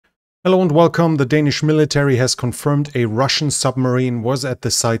Hello and welcome. The Danish military has confirmed a Russian submarine was at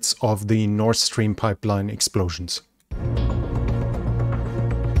the sites of the Nord Stream pipeline explosions.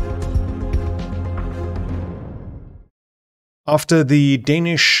 After the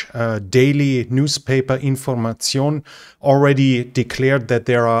Danish daily newspaper Information already declared that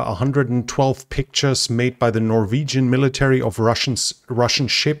there are 112 pictures made by the Norwegian military of Russian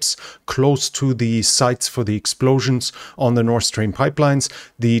ships close to the sites for the explosions on the Nord Stream pipelines,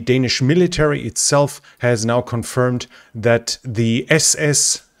 the Danish military itself has now confirmed that the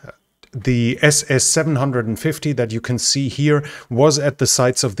SS 750 that you can see here was at the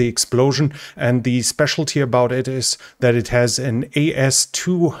sites of the explosion, and the specialty about it is that it has an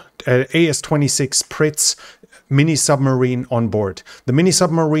AS26 Pritz mini submarine on board. The mini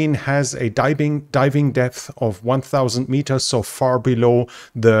submarine has a diving depth of 1,000 meters, so far below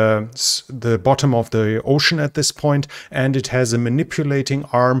the bottom of the ocean at this point, and it has a manipulating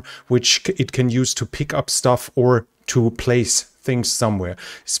arm which it can use to pick up stuff or to place things somewhere.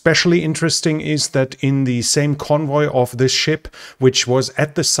 Especially interesting is that in the same convoy of this ship, which was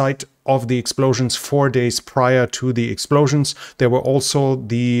at the site of the explosions 4 days prior to the explosions, there were also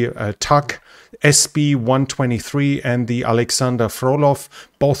the tug SB-123 and the Alexander Frolov,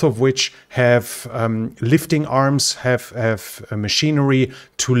 both of which have lifting arms, have machinery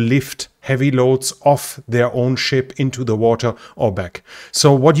to lift heavy loads off their own ship into the water or back.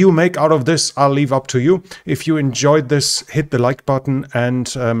 So what you make out of this, I'll leave up to you. If you enjoyed this, hit the like button and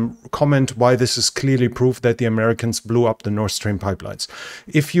comment why this is clearly proof that the Americans blew up the Nord Stream pipelines.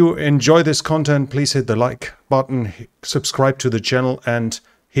 If you enjoy this content, please hit the like button, subscribe to the channel, and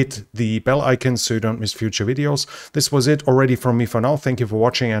hit the bell icon so you don't miss future videos. This was it already from me for now. Thank you for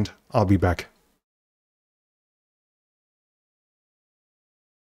watching, and I'll be back.